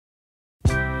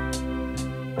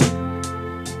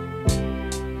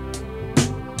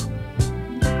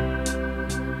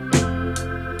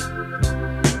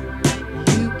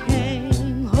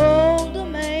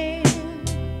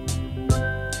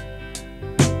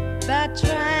by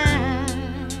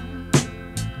trying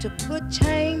to put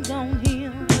chains on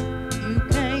him. You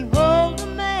can't hold a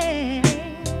man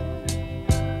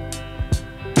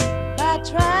by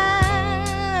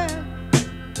trying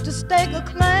to stake a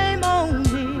claim on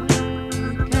him.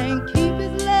 You can't keep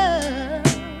his love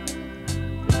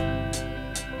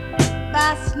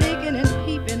by sneaking and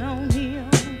peeping on him.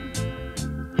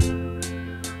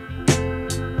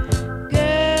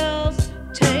 Girls,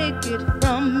 take it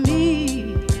from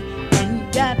me, and you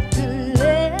got to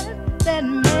let that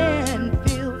man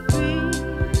feel free.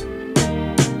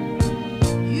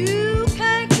 You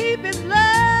can't keep his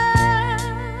love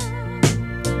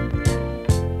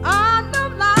under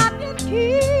lock and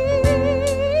key,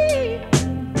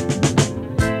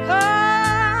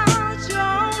 'cause you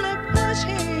only push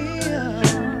him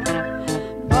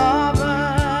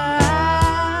forward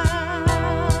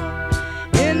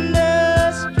in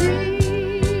the street.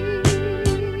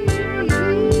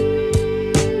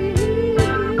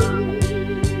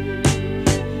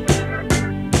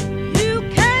 You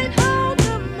can't hold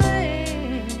the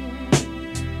man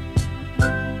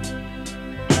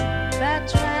by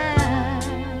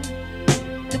trying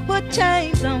to put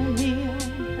chains on him.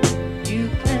 You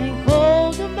can't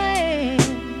hold a man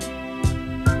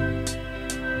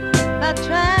by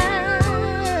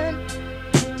trying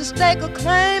to stake a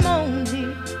claim on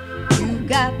him. You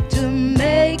got to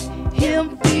make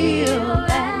him feel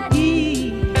at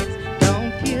ease.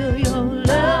 Don't kill your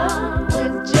love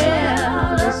with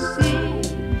jealousy.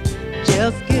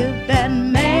 Just give that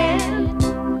man,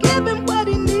 give him what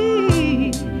he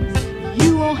needs.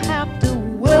 You won't have to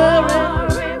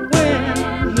worry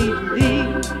when he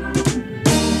leaves.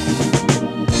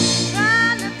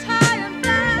 Trying to tie him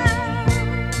down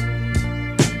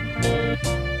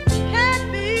can't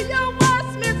be your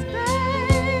worst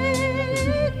mistake,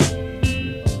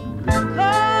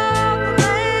 'cause the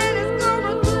man is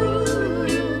gonna do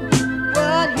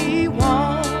what he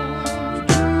wants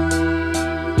to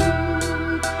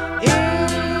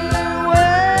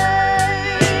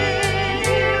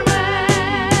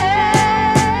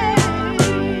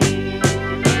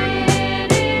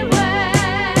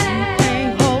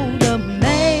Can't hold a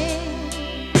man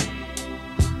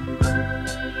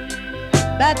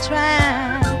by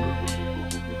trying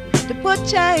to put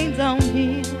chains on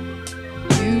him.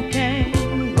 You can't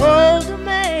hold a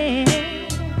man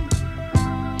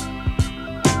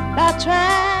by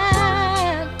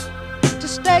trying to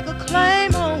stake a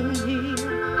claim on him.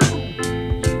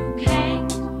 You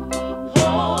can't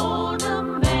hold a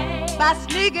man by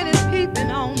sneaking and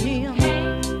peeping on him.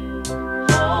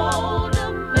 Hold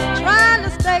a man trying to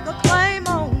stake a claim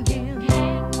on him.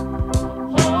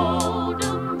 Hold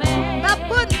a man by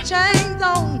putting chains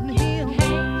on him.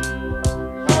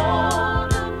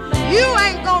 Hold a man you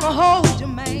ain't gonna hold your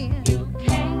man. You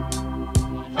can't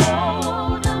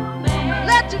hold a man.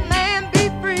 Let your man be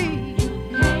free. You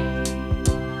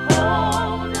can't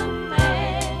hold a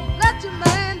man. Let your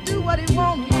man do what he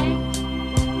wants.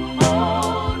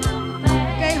 Hold a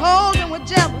man. Can't hold him with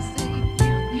jealousy.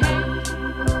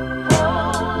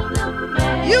 Hold a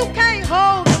man. You can't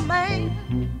hold a man.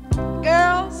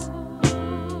 Girls,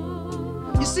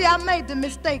 you see, I made the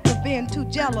mistake of being too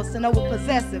jealous and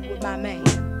overpossessive with my man.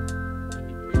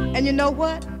 And you know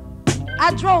what?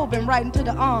 I drove him right into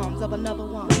the arms of another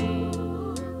woman.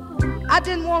 I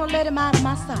didn't want to let him out of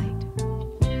my sight.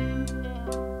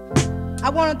 I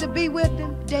wanted to be with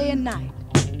him day and night.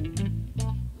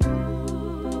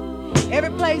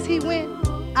 Every place he went,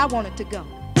 I wanted to go.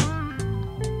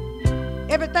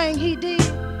 Everything he did,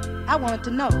 I wanted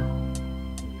to know.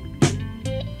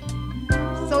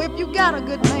 So if you got a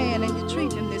good man and you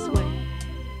treat him this way,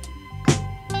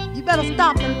 you better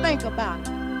stop and think about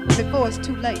it before it's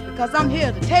too late, because I'm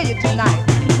here to tell you tonight